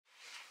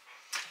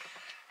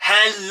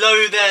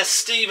Hello there,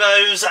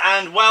 Stevos,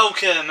 and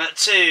welcome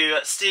to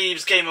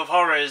Steve's Game of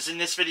Horrors. In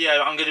this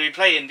video, I'm going to be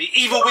playing The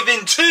Evil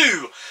Within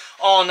 2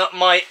 on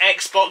my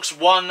Xbox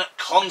One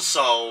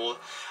console.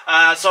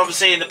 So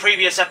obviously in the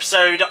previous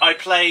episode, I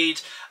played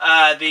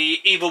the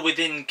Evil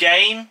Within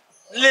game.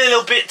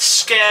 Little bit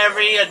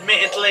scary,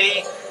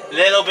 admittedly.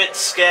 Little bit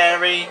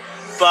scary.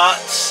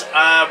 But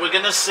we're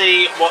going to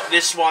see what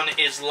this one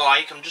is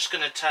like. I'm just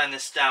going to turn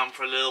this down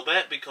for a little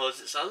bit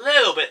because it's a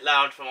little bit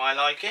loud for my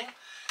liking.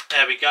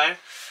 There we go.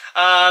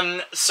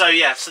 So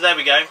there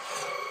we go.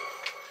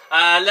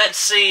 Let's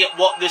see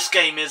what this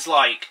game is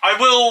like. I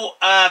will,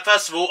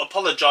 first of all,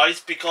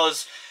 apologise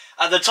because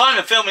at the time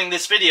of filming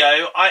this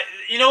video,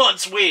 you know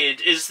what's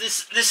weird is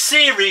this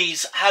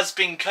series has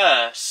been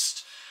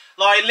cursed.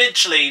 Like,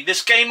 literally,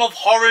 this Game of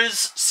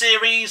Horrors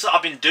series that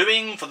I've been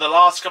doing for the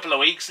last couple of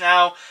weeks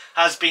now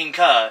has been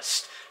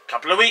cursed. A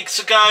couple of weeks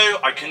ago,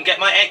 I couldn't get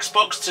my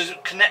Xbox to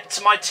connect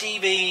to my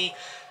TV.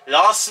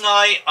 Last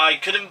night, I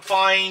couldn't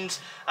find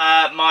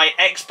my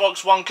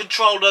Xbox One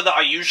controller that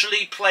I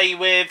usually play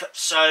with,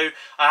 so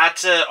I had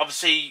to,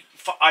 obviously,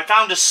 I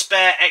found a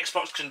spare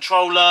Xbox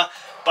controller,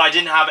 but I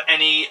didn't have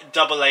any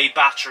AA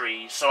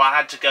batteries, so I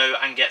had to go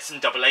and get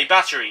some AA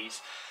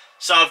batteries.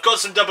 So I've got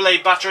some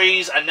AA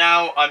batteries, and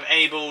now I'm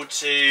able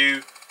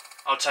to,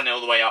 I'll turn it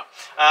all the way up,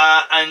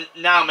 and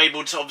now I'm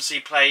able to obviously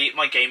play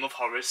my Game of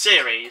Horrors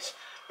series.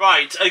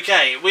 Right,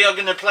 okay, we are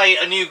going to play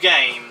a new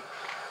game.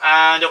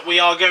 And we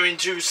are going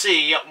to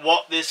see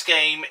what this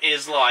game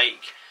is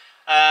like.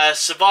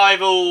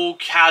 Survival,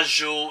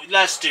 casual.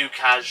 Let's do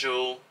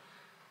casual.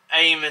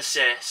 Aim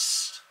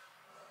assist.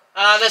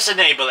 Let's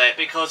enable it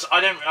because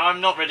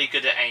I'm not really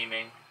good at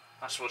aiming.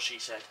 That's what she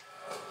said.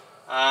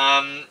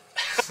 I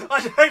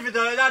don't even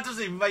know. That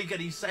doesn't even make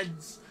any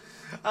sense.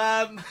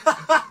 Oh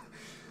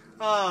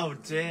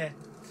dear.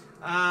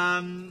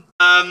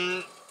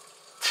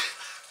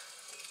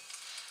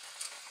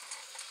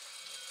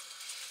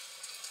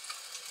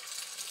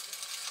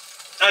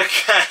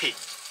 Okay.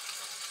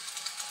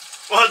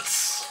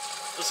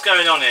 What's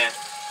going on here?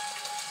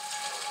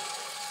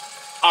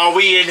 Are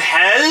we in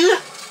hell?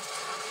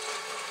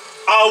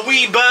 Are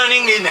we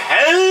burning in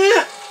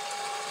hell?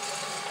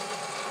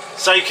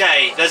 It's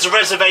okay. There's a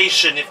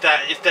reservation if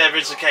there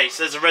is a case.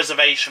 There's a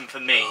reservation for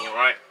me,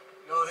 alright?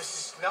 No,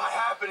 this is not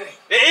happening.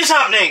 It is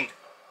happening.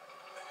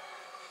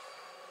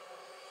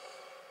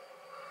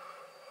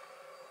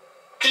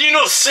 Can you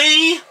not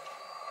see?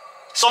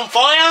 It's on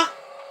fire?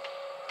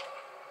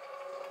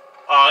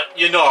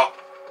 You're not.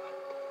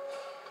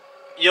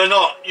 You're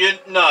not.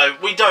 No,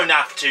 we don't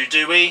have to,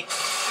 do we?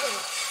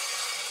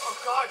 Oh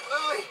God,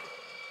 Lily!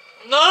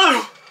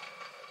 No!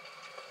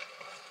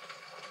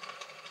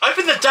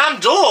 Open the damn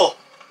door!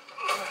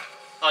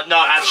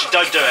 No, actually,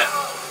 don't do it.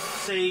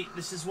 See,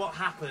 this is what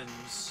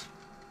happens.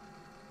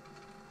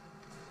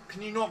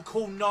 Can you not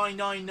call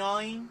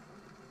 999?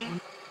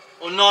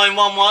 Or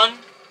 911?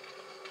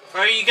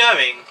 Where are you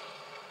going?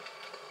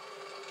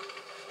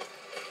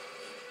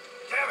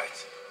 Damn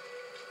it!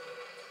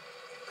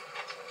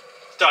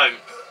 Don't.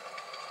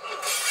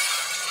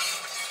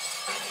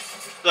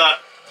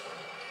 Look.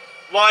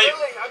 Why?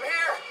 Lily, I'm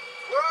here!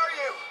 Where are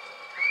you?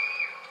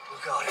 Oh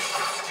God, she's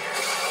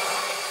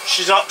upstairs.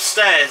 She's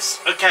upstairs.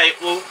 Okay,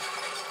 well,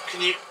 can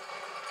you...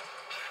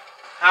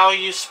 How are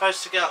you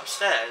supposed to get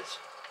upstairs?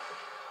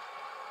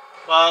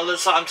 Well,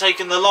 looks like I'm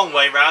taking the long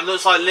way round.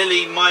 Looks like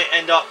Lily might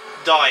end up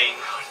dying.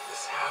 How did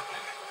this happen?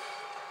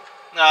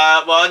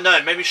 Well, no,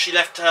 maybe she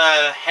left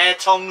her hair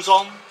tongs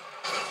on.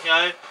 You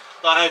know?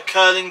 Like her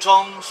curling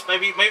tongs,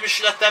 maybe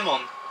she left them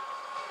on.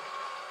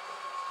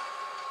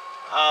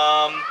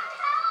 I'm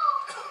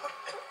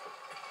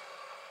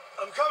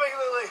coming,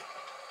 Lily.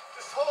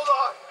 Just hold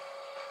on.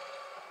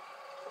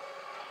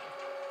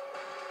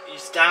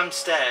 He's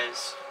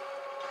downstairs.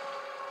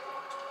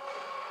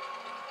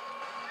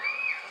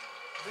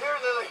 I'm here,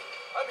 Lily.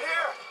 I'm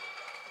here.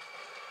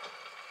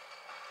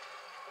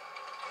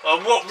 Well,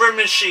 what room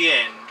is she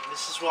in?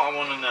 This is what I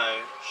want to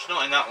know. She's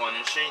not in that one,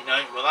 is she?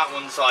 No, well that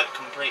one's like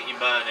completely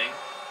burning.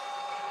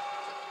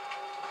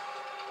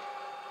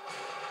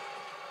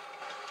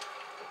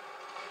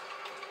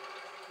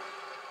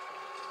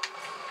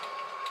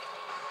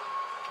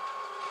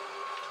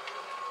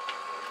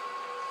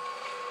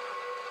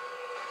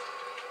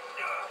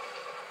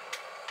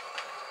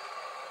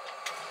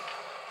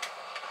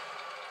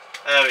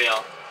 There we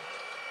are.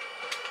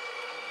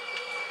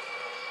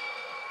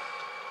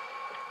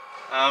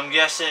 I'm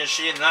guessing, is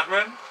she in that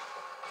room?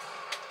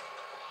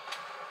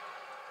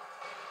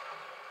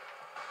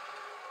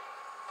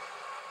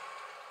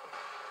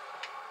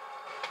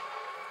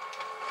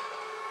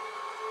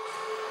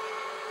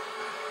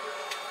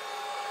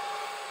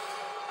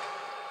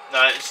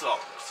 No, it's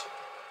locked.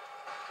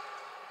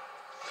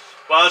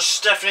 Well, she's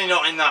definitely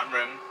not in that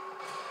room.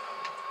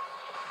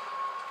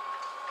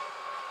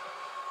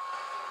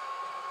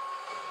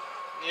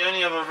 The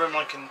only other room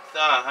I can...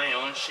 Ah, hang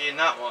on, is she in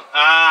that one?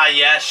 Ah,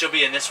 yeah, she'll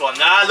be in this one.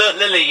 Ah, look,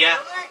 Lily, yeah.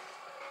 Lily?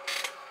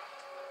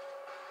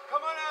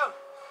 Come on out.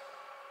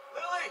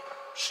 Lily!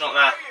 She's not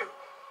Where there. are you?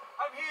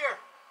 I'm here.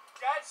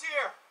 Dad's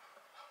here.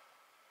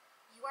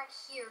 weren't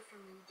here for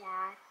me,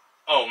 Dad.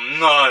 Oh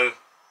no.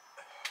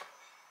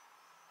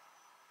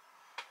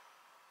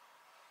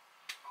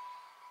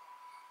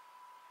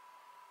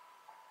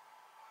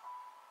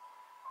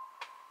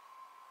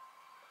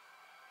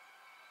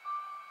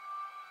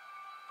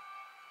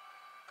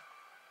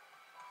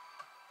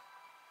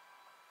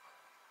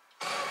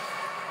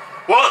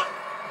 What?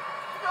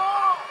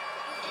 No!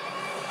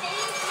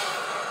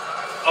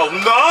 Oh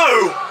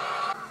no!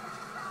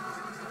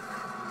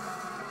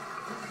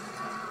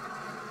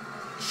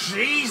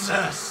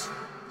 Jesus!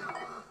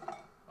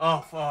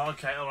 Oh,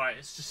 okay, alright,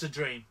 it's just a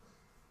dream.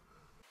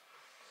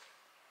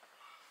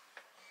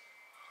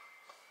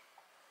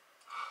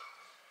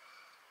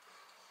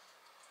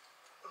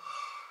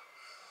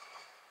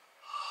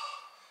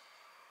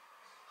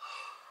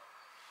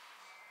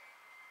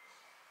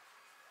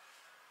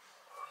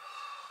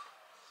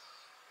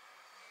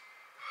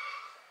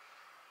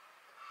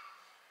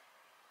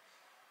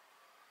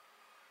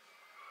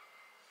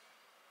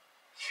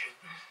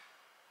 Kidman?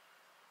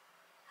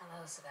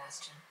 Hello,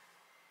 Sebastian.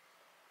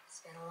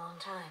 It's been a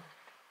long time.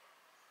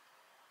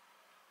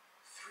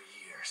 3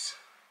 years.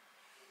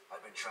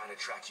 I've been trying to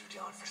track you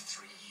down for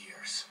 3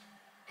 years.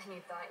 And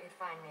you thought you'd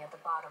find me at the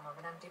bottom of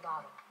an empty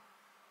bottle.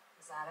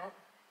 Is that it?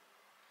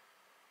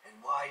 And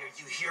why are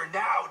you here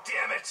now,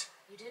 damn it?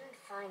 You didn't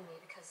find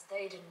me because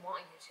they didn't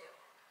want you to.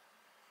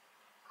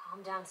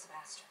 Calm down,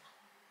 Sebastian.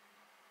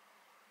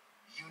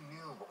 You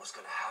knew what was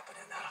gonna happen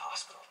in that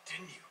hospital,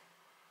 didn't you?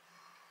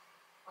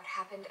 What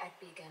happened at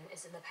Beacon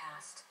is in the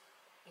past.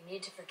 You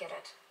need to forget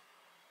it.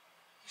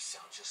 You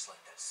sound just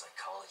like that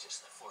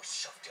psychologist the Force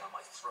shoved down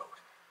my throat.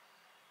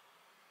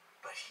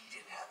 But he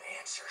didn't have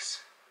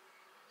answers.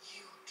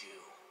 You do.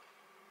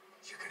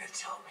 You're gonna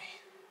tell me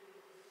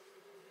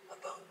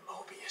about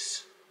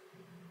Mobius.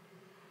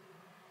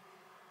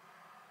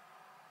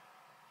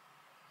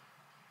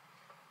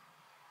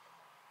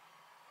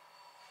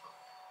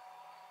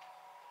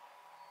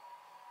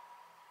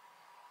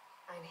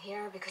 I'm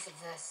here because of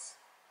this.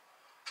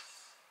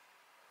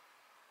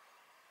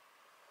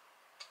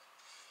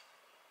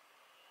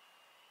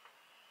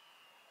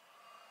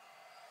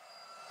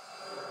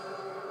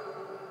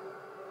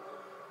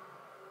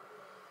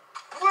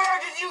 Where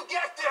did you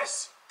get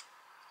this?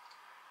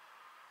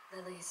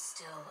 Lily's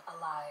still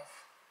alive.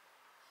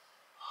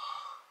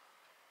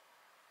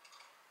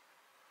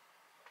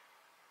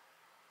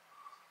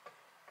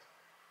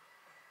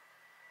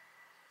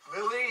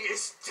 Lily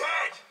is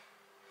dead!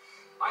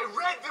 I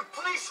read the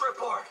police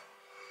report!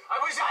 I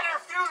was at her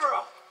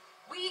funeral!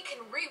 We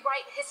can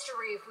rewrite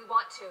history if we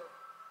want to.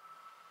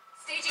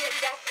 Staging a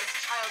death is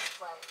child's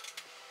play.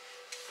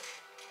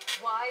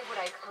 Why would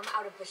I come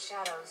out of the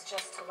shadows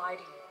just to lie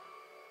to you?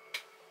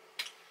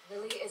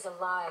 Lily is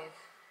alive,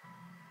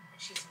 and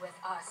she's with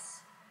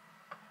us.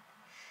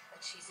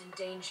 But she's in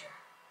danger.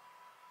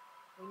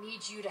 We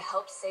need you to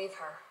help save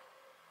her.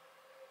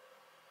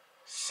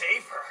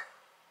 Save her?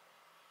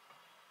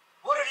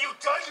 What have you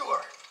done to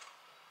her?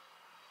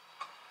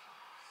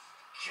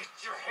 Get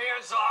your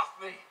hands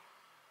off me!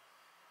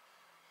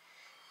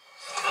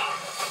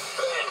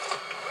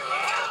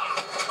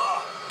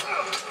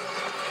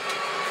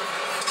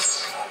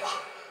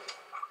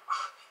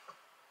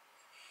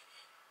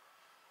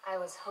 I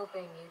was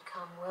hoping you'd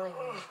come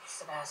willingly,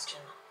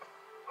 Sebastian.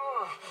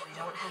 But we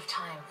don't have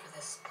time for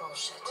this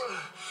bullshit.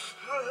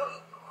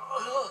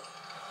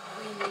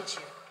 We need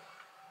you.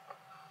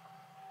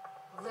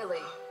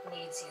 Lily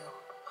needs you.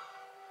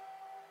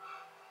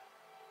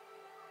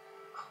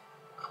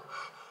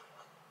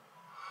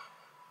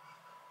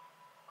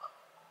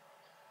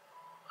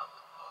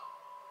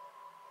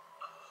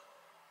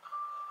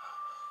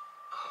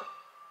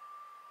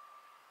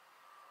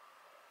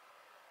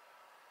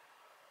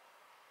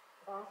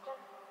 Sebastian?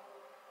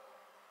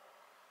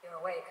 You're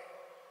awake.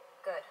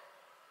 Good.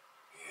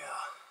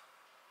 Yeah,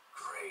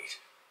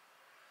 great.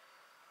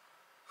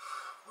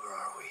 Where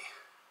are we?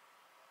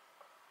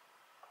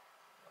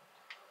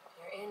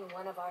 You're in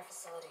one of our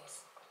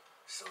facilities.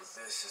 So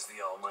this is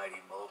the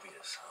almighty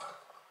Mobius, huh?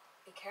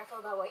 Be careful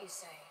about what you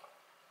say.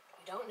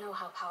 You don't know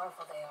how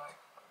powerful they are.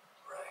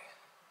 Right.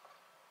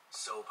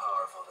 So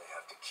powerful they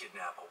have to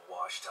kidnap a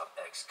washed-up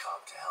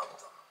ex-cop to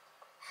help them.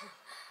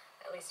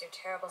 At least your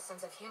terrible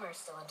sense of humor is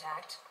still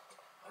intact.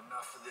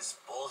 Enough of this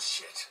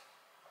bullshit.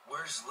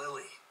 Where's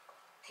Lily?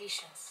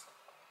 Patience.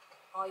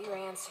 All your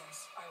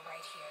answers are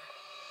right here.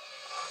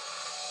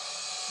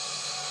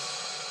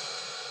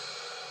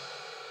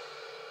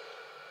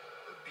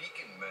 The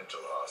Beacon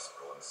Mental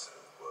Hospital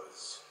incident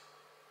was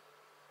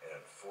an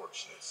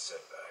unfortunate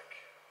setback.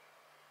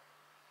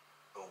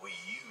 But we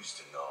used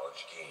the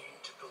knowledge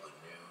gained to build a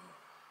new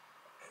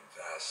and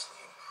vastly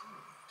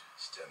improved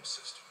STEM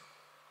system.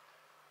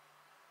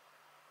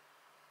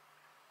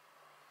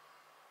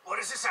 What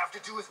does this have to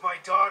do with my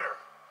daughter?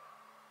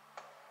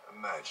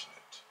 Imagine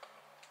it.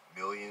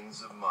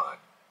 Millions of miles.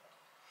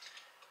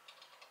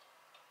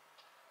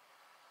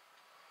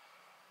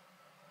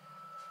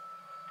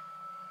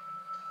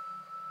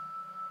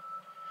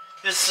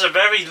 This is a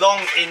very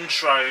long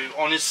intro,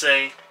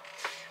 honestly.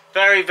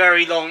 Very,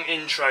 very long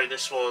intro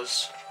this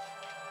was.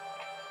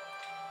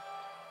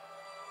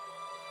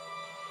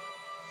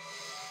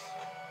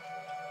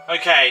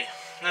 Okay,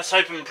 let's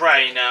hope and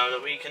pray now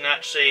that we can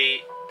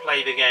actually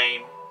play the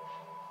game.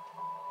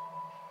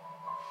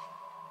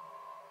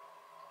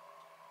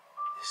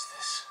 Is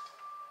this...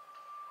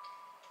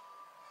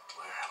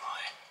 Where am I?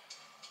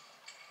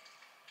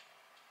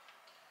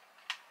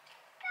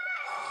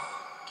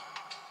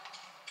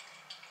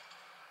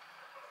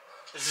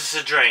 Is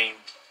this a dream?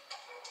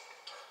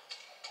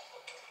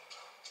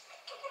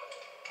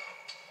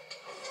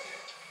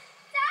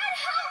 Dad,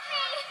 help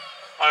me!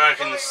 I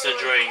reckon this is a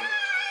dream.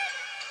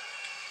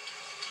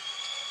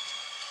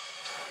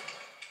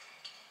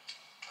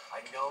 I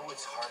know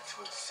it's hard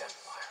to accept,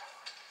 Myra,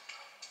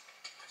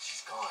 but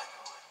she's gone.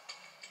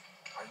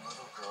 Our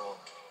little girl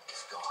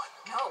is gone.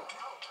 No.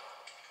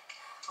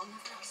 I'll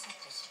never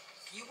accept it.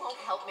 You won't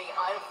help me.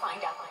 I'll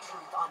find out the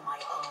truth on my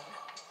own.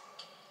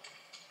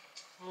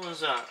 What was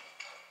that?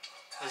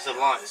 There's a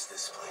What light. is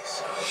this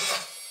place?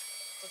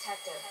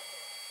 Detective,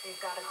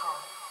 we've got a call.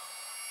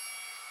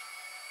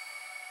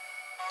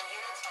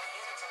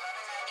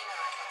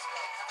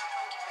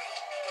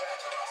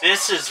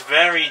 This is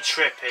very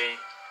trippy.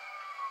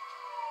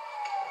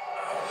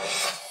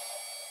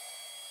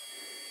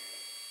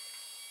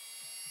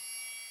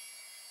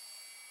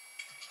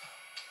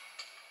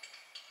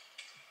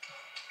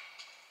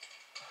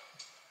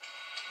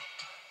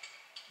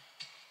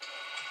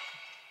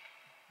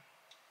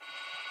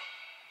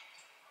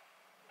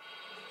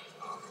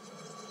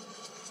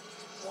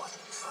 What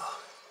the...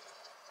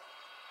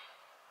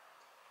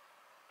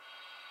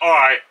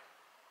 Alright.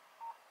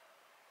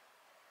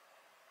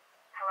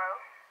 Hello?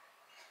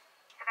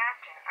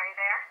 Sebastian, are you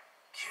there?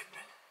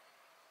 Kidman.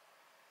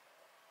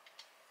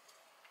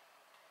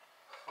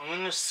 I'm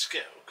gonna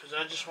skip because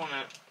I just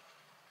wanna...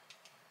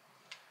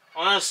 I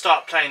wanna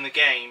start playing the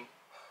game.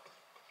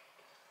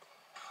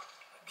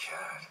 A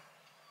cat.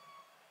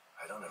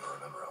 I don't ever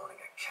remember owning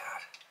a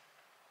cat.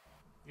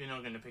 You're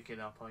not gonna pick it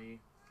up, are you?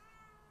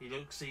 He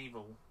looks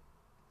evil.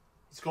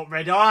 He's got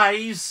red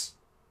eyes!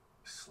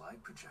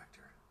 Slide projector.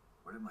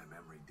 Where did my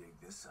memory dig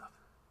this up?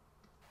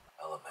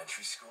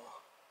 Elementary school?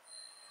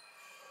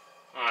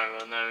 Alright,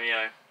 well, there we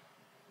go.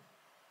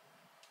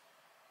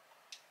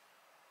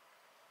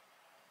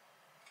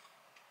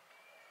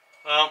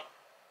 Well,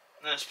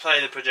 let's play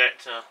the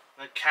projector.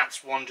 The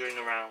cat's wandering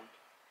around.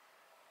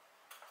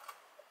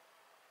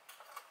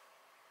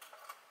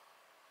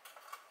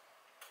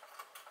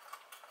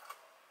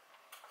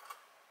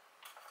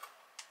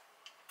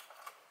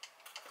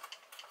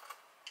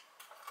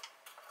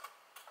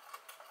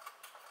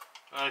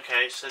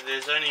 Okay, so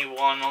there's only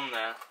one on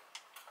there.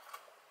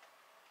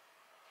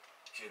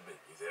 Kidman,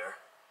 you there?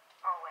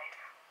 Always.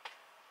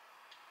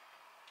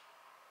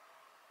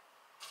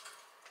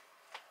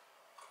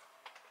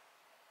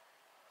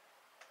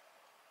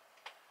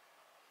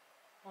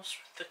 What's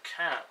with the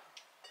cat?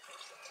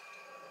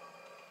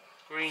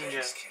 Green Thanks,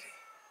 Jack. kitty.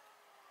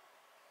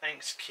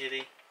 Thanks,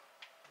 kitty.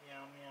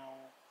 Meow meow.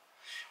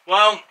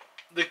 Well,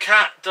 the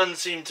cat doesn't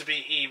seem to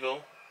be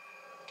evil.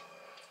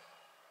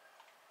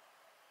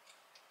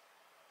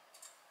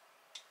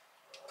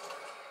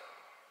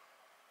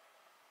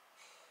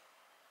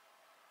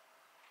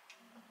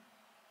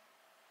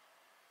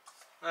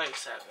 I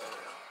accept that.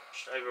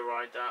 Just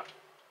override that.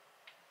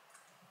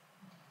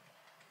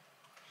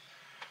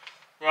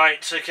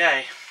 Right,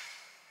 okay.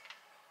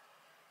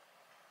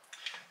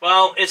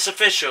 Well, it's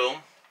official.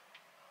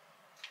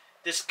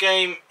 This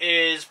game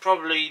is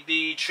probably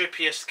the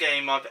trippiest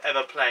game I've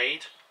ever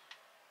played.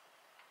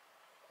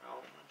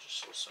 Oh, I just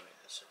saw something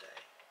that's a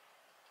day.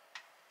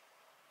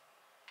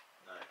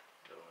 No,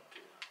 don't want to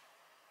do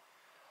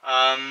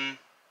that.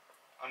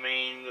 I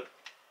mean,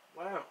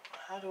 well,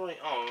 how do I...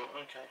 Oh,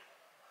 okay.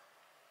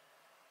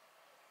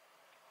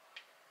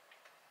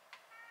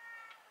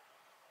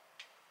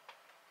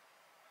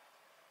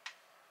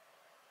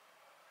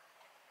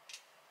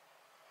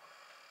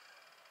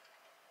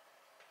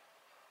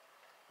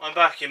 I'm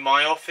back in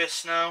my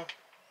office now.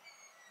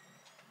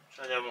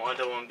 I don't want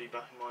to be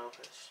back in my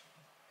office.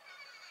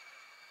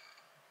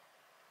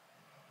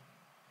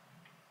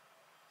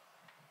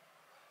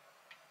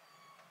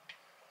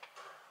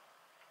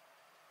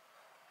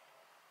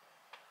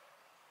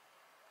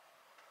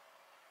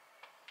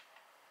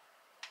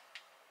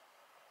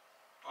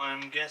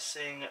 I'm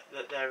guessing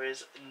that there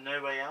is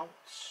no way out.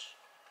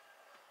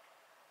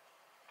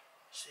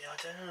 See, I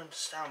don't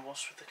understand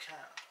what's with the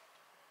cat.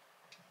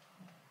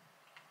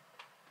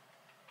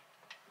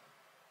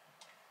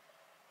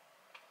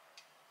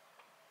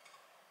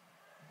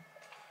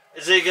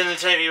 Is it going to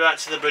take me back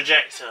to the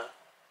projector?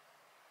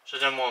 Which I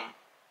don't want.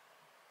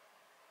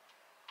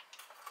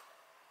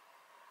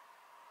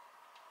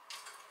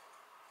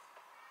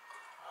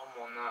 I don't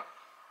want that.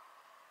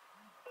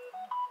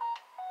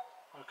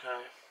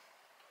 Okay.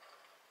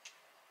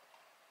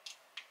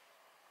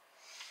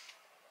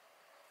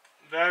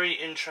 Very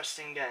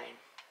interesting game.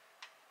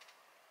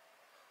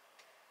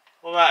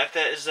 What about if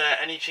is there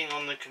anything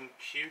on the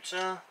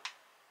computer?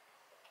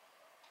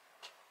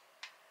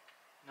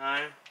 No.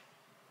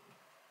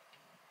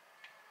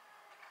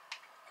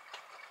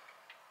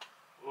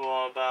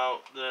 What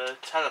about the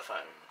telephone?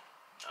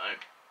 No.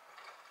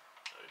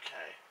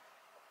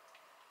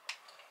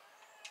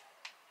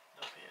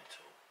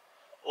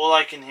 All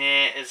I can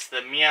hear is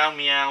the meow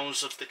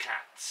meows of the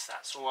cats.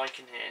 That's all I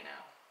can hear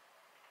now.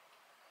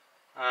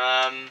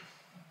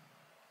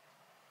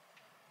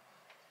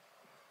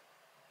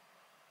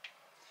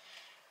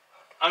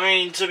 I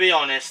mean, to be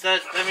honest,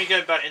 let me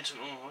go back into...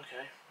 Oh,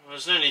 okay. Well,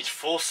 there's no need to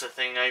force the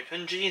thing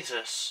open.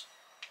 Jesus.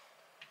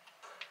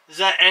 Is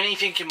there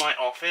anything in my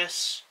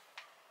office?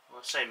 Well,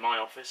 I say my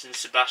office, in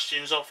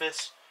Sebastian's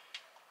office,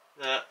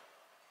 that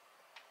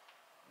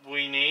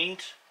we need?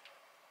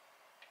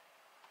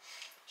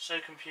 So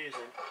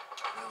confusing.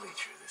 Lily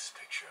drew this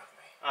picture of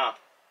me. Ah.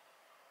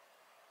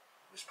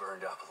 It was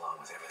burned up along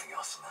with everything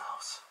else in the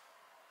house.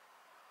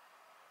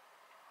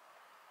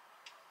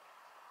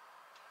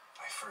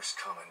 My first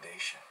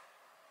commendation.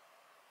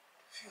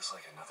 Feels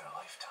like another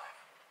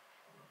lifetime.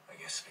 I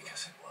guess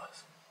because it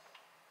was.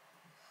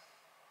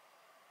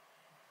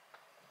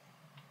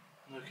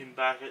 Looking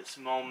back at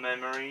some old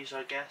memories,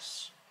 I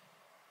guess.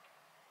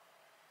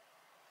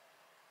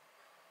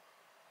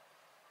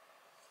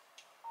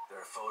 There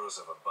are photos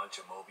of a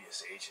bunch of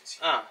Mobius agents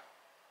here. Ah.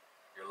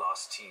 Your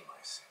lost team, I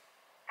assume.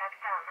 That's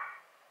them.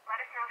 Let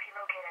us know if you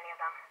locate any of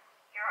them.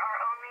 You're our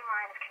only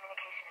line of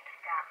communication into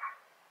STEM.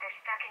 They're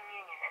stuck in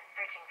Union and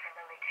searching for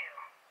Lily too.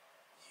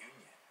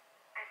 Union?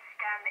 The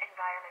STEM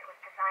environment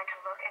was designed to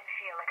look and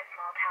feel like a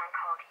small town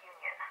called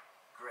Union.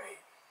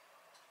 Great.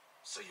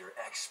 So your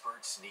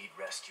experts need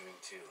rescuing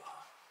too,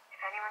 huh?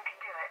 If anyone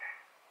can do it,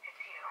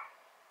 it's you.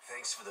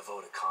 Thanks for the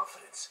vote of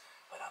confidence,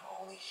 but I'm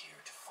only here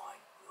to find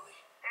Lily.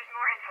 There's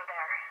more info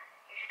there.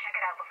 You should check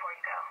it out before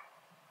you go.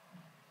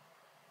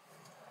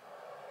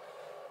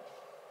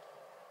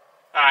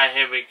 Alright,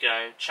 here we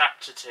go.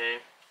 Chapter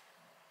 2.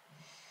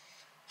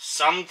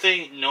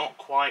 Something not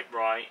quite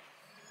right.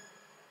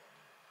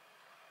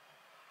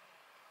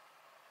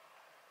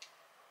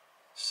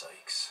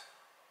 Sykes.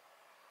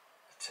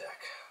 A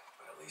tech,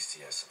 but at least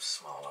he has some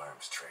small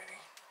arms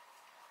training.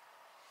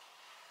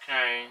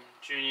 Okay,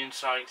 Julian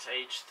Sykes,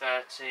 age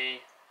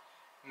 30,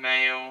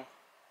 male,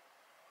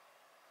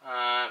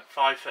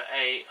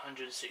 5'8",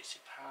 160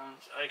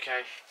 pounds.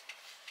 Okay.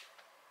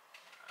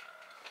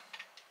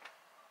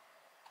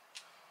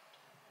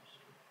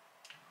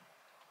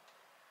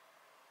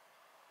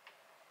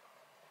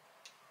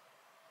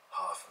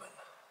 Hoffman.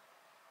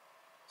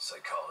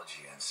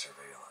 Psychology and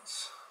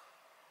surveillance.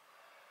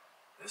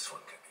 This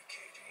one could be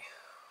cagey.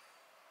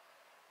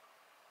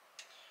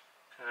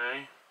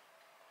 Okay.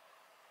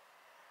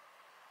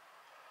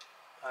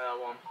 That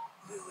one.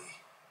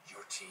 Lily,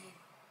 your team,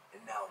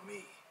 and now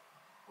me.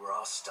 We're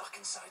all stuck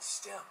inside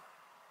STEM.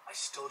 I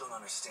still don't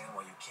understand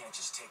why you can't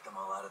just take them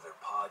all out of their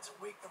pods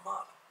and wake them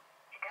up.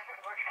 It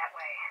doesn't work that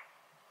way.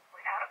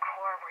 Without a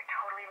core, we're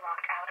totally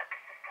locked out of the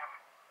system.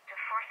 To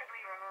forcibly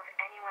remove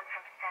anyone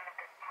from STEM at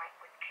this point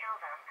would kill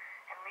them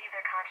and leave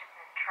their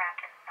consciousness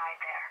trapped inside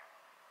there.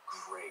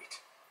 Great.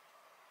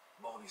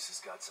 Mobius has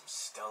got some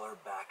stellar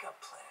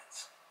backup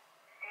plans.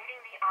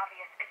 Stating the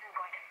obvious isn't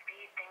going to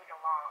speed things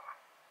along.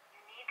 You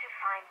need to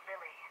find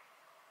Lily.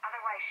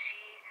 Otherwise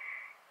she,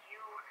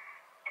 you,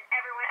 and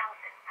everyone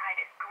else inside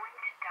is going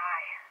to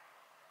die.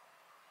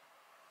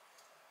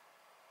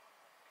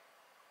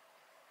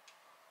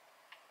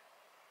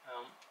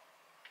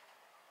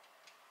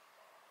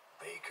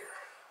 Baker.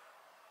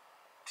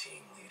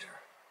 Team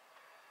leader.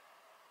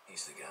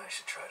 He's the guy I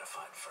should try to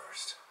find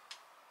first.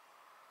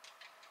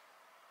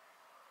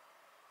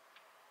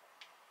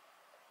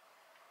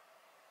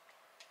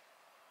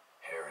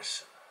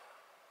 Harrison.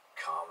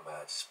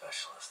 Combat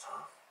specialist,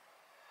 huh?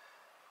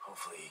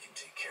 Hopefully he can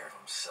take care of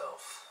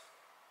himself.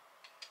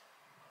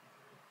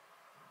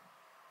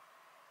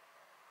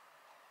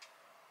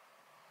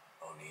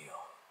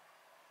 O'Neill.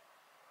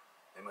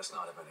 They must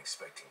not have been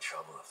expecting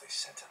trouble if they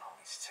sent in all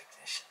these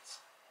technicians.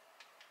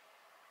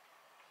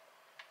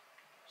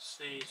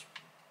 See.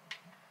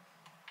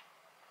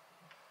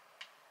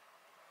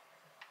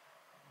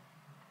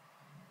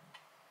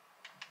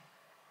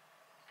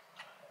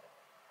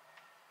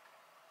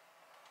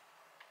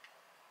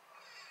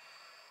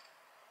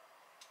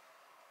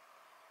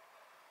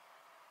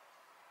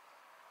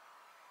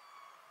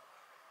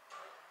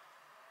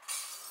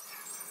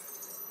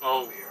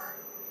 Oh. Here.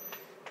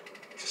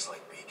 Just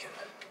like Beacon.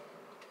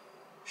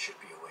 Should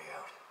be a way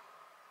out.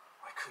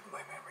 Why couldn't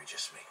my memory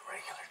just make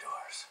regular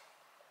doors?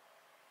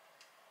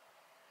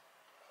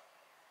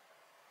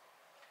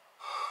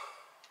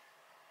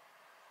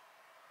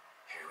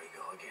 Here we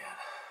go again.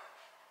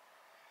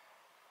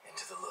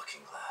 Into the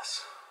looking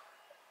glass.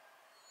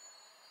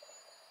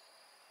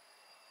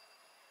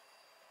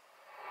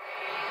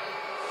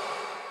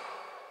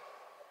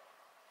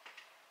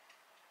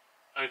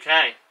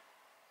 Okay.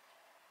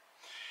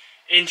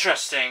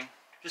 Interesting.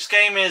 This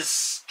game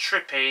is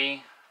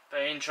trippy,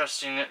 but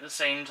interesting at the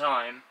same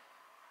time.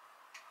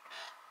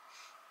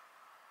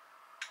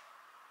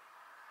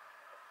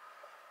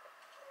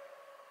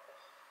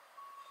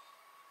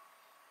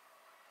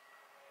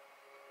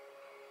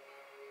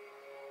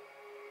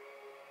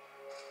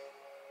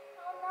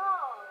 Oh no.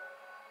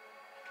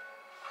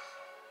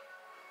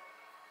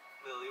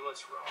 Lily,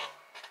 what's wrong?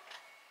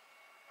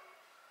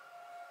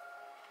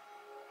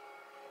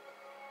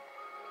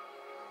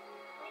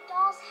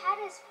 doll's head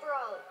is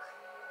broke.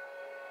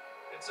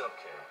 It's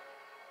okay.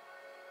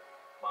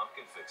 Mom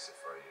can fix it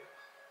for you.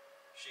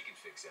 She can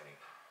fix anything.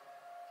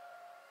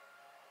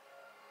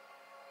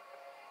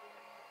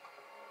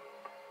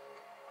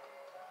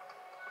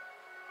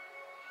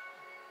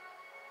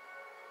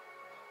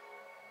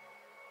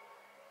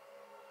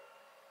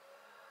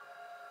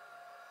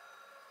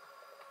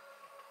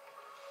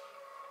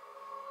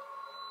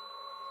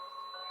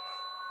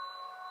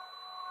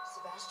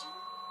 Sebastian?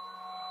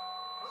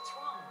 What's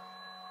wrong?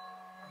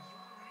 Are you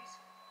alright?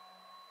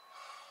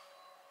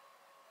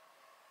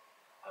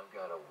 I've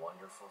got a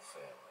wonderful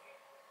family.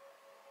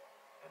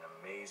 An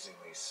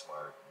amazingly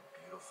smart and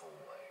beautiful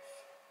wife.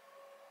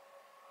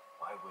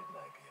 Why wouldn't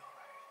I be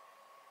alright?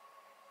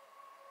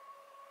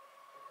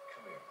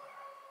 Come here,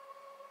 Lara.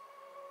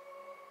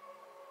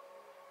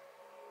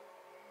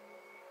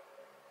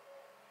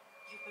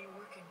 You've been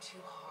working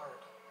too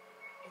hard.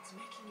 It's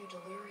making you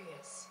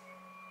delirious.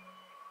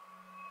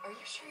 Are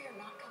you sure you're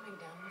not coming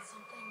down with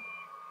something?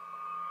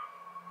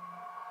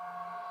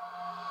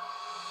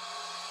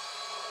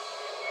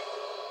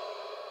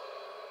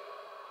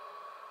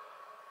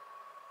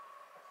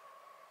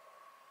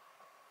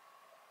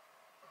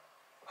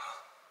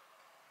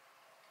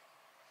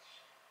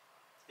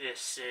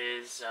 This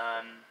is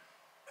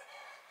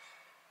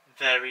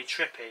very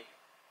trippy.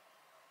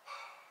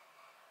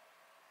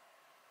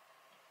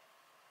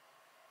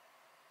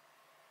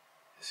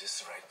 Is this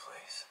the right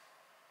place?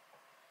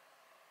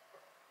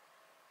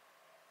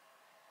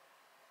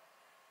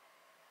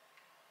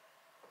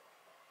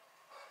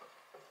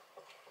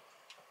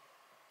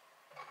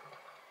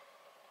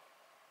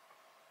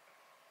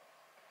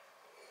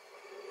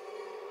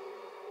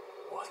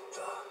 What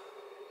the?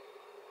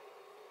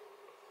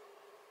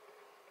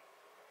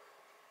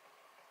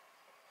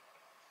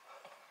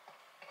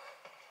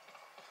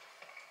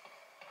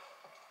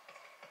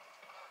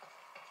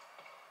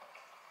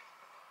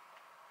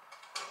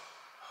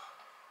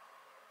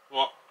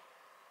 What?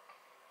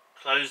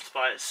 Closed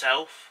by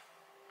itself?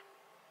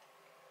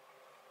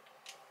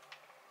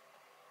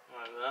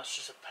 Right, well that's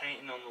just a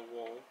painting on the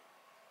wall.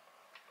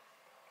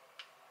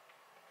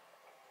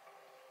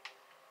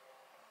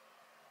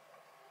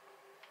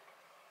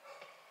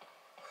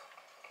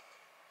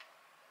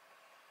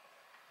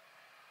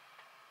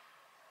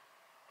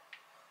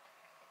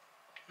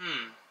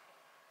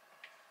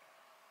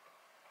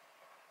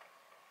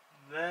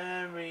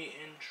 Very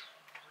intriguing.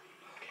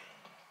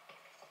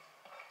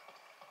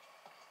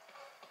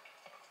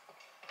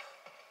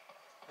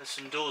 There's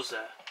some doors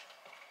there.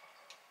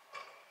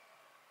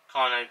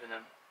 Can't open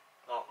them.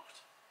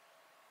 Locked.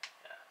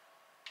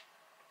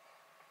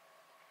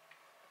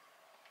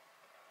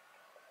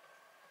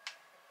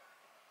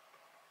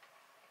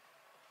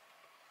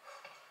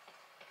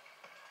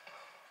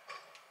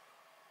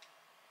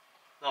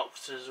 Yeah.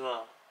 Locked as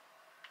well.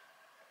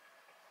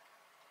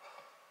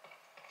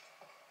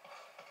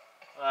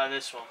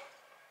 This one.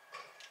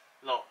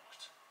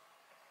 Locked.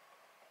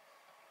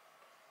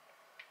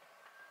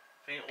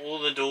 I think all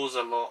the doors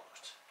are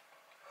locked.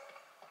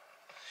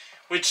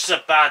 Which is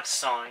a bad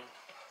sign.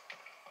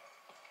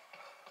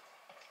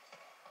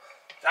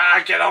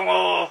 Ah, get on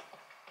more!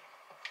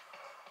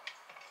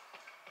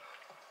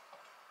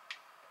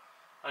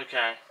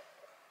 Okay.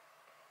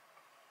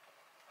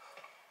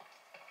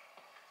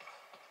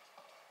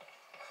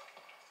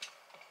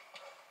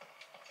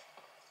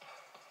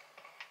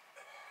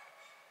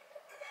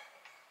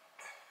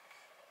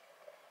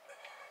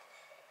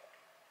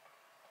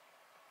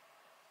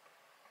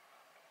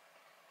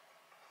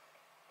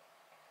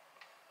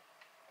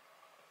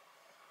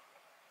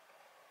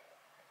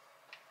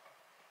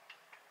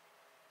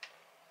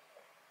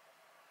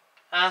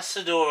 That's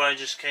the door I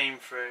just came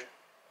through.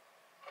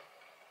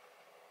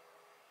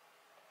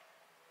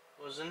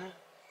 Wasn't it?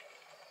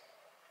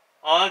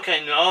 Oh,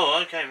 okay, no,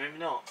 oh, okay, maybe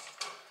not.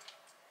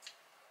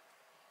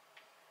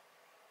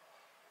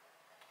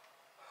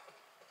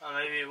 Oh,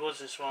 maybe it was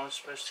this one I was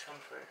supposed to come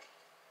through.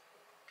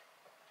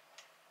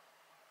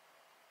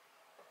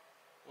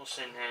 What's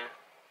in here?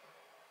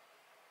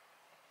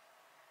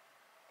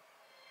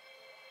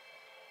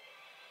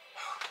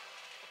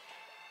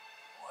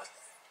 What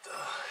the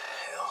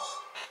hell?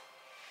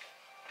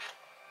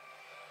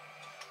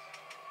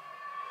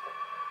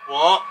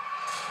 What?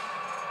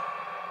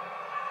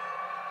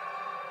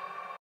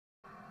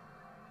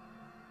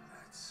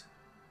 That's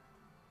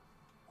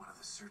one of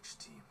the search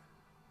team.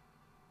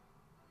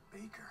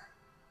 Baker.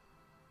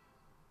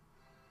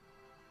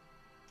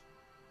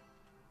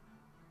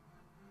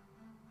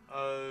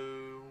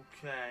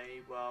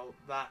 Okay, well,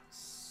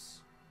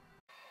 that's...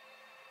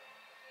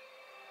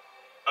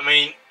 I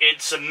mean,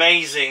 it's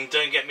amazing,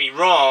 don't get me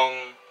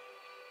wrong,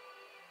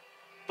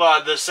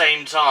 but at the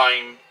same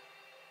time,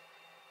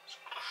 it's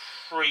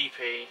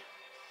creepy.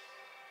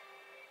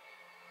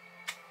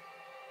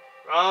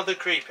 Rather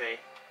creepy.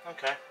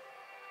 Okay.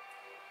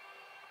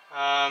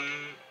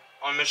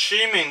 I'm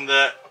assuming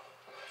that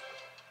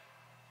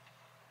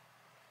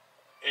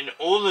in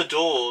all the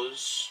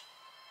doors,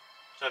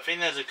 so I think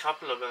there's a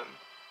couple of them,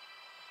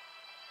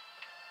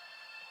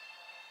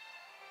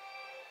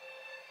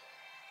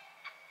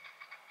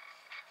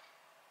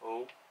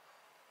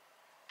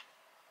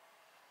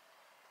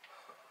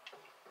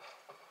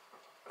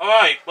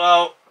 Alright,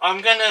 well,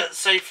 I'm gonna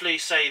safely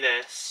say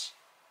this.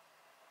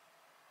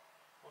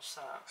 What's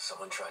that?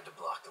 Someone tried to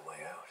block the way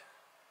out.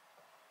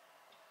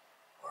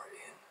 Or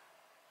in.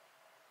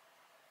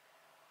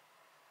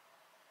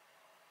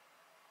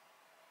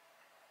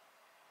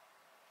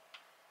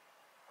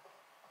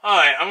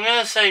 Alright, I'm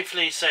gonna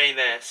safely say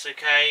this,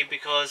 okay?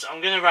 Because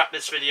I'm gonna wrap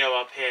this video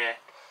up here.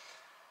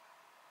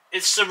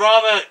 It's a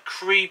rather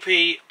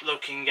creepy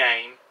looking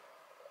game.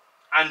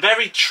 And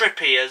very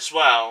trippy as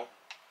well.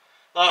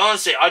 Like,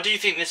 honestly, I do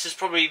think this is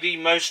probably the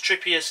most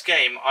trippiest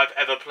game I've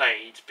ever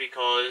played.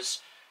 Because,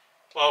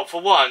 well,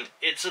 for one,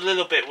 it's a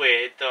little bit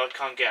weird, though I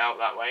can't get out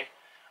that way.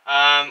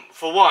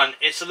 For one,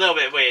 it's a little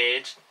bit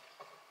weird.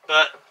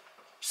 But,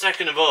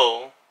 second of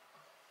all,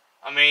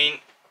 I mean,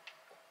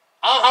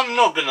 I'm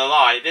not gonna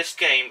lie, this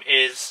game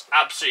is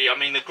absolutely, I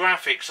mean, the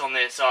graphics on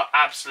this are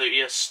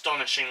absolutely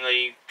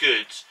astonishingly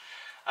good.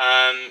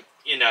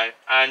 You know,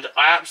 and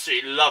I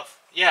absolutely love,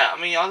 yeah,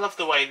 I mean, I love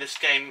the way this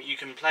game, you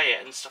can play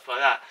it and stuff like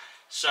that.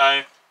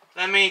 So,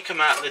 let me come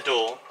out the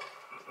door.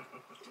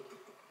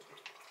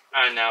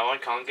 And now I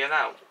can't get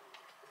out.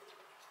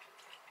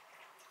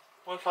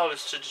 What if I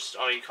was to just,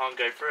 oh, you can't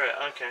go through it,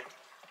 okay.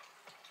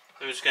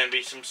 There was going to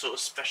be some sort of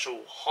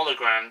special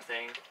hologram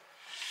thing.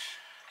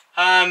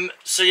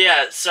 So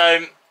yeah,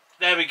 so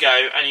there we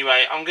go.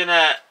 Anyway, I'm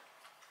gonna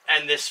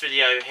end this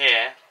video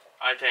here,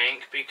 I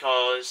think,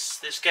 because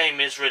this game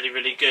is really,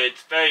 really good.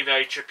 Very,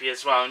 very trippy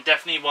as well, and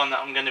definitely one that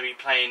I'm going to be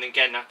playing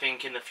again, I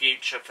think, in the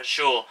future for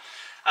sure.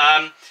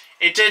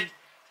 It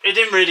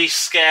didn't really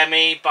scare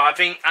me, but I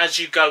think as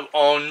you go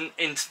on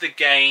into the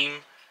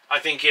game, I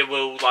think it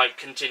will like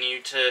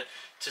continue to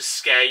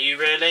scare you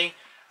really.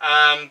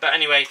 But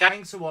anyway,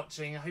 thanks for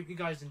watching. I hope you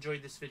guys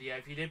enjoyed this video.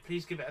 If you did,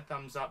 please give it a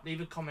thumbs up.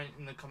 Leave a comment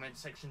in the comment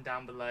section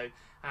down below.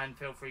 And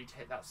feel free to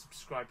hit that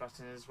subscribe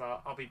button as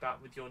well. I'll be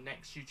back with your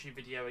next YouTube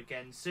video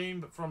again soon.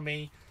 But from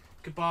me,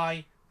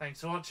 goodbye.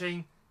 Thanks for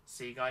watching.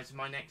 See you guys in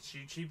my next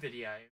YouTube video.